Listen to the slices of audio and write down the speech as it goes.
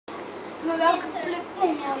Maar welke pluk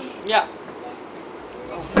kom jij? Ja.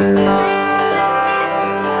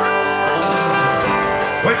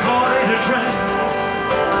 We're caught in a trap.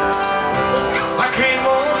 I can't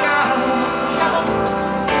walk out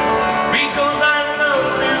because I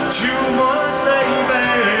love you too much, baby.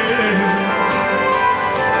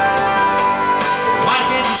 Why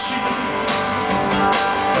can't you see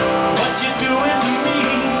what you're doing to me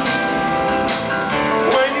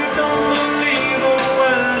when you don't believe a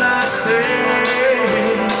word I say?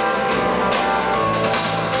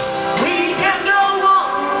 We can go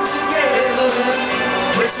on together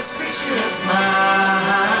with suspicious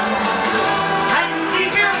minds, and we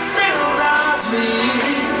can build our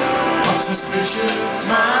dreams of suspicious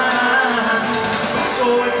minds. So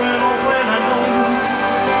if we don't plan, I know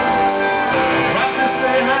right to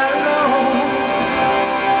say hello,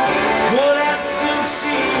 would I still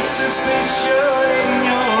see suspicion in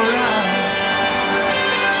your eyes?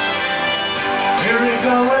 Here we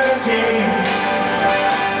go again,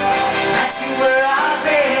 asking where I've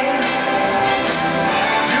been.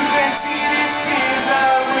 You can see these tears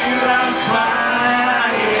are real, I'm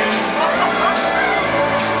crying.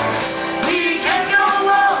 We can go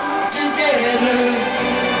on together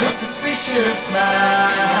with suspicious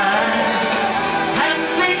minds, and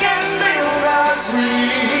we can build our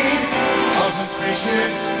dreams of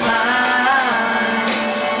suspicious minds.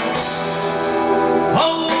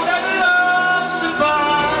 Oh, that love's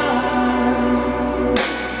divine.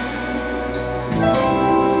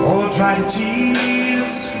 Oh, dry the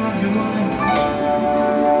tears from your eyes.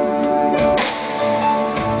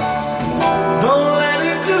 Don't let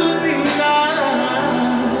it go deny.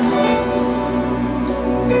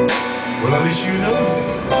 Well, at least you know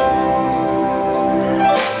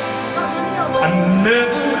I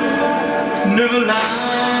never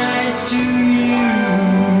lied to you.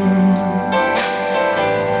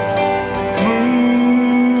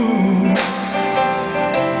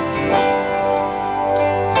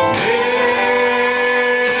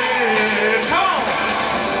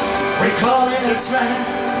 We call it a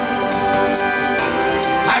trap.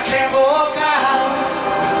 I can't walk out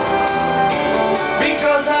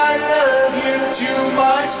because I love you too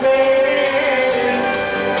much, babe.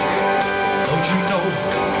 Don't you know?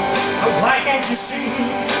 Why can't you see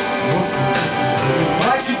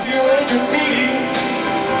what you're doing to me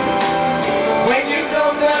when you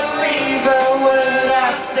don't believe a word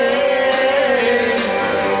I say?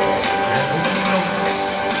 Don't you know?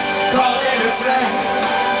 Call it a trap.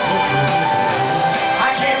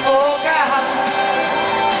 I can't walk out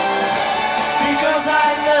because I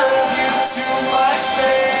love you too much,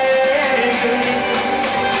 baby.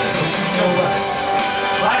 Don't you know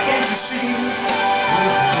why can't you see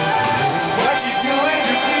what you're doing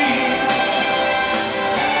to me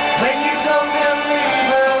when you don't believe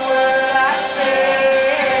a word I say?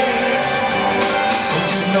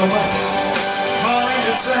 Don't you know what? Calling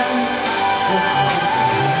the trap.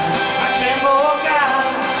 I can't walk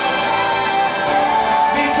out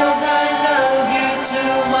because I love you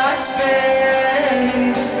too much,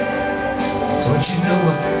 babe. Don't you know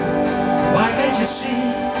what? Why can't you see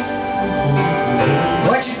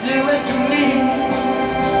what you're doing to me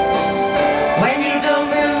when you don't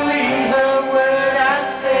believe a word I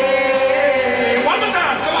say? One more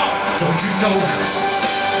time, come on. Don't you know?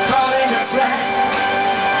 Calling a trap.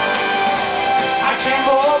 I can't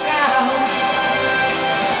walk out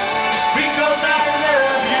because I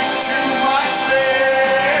love you too much,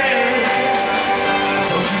 babe.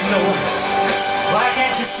 Don't you know? Why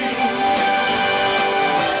can't you see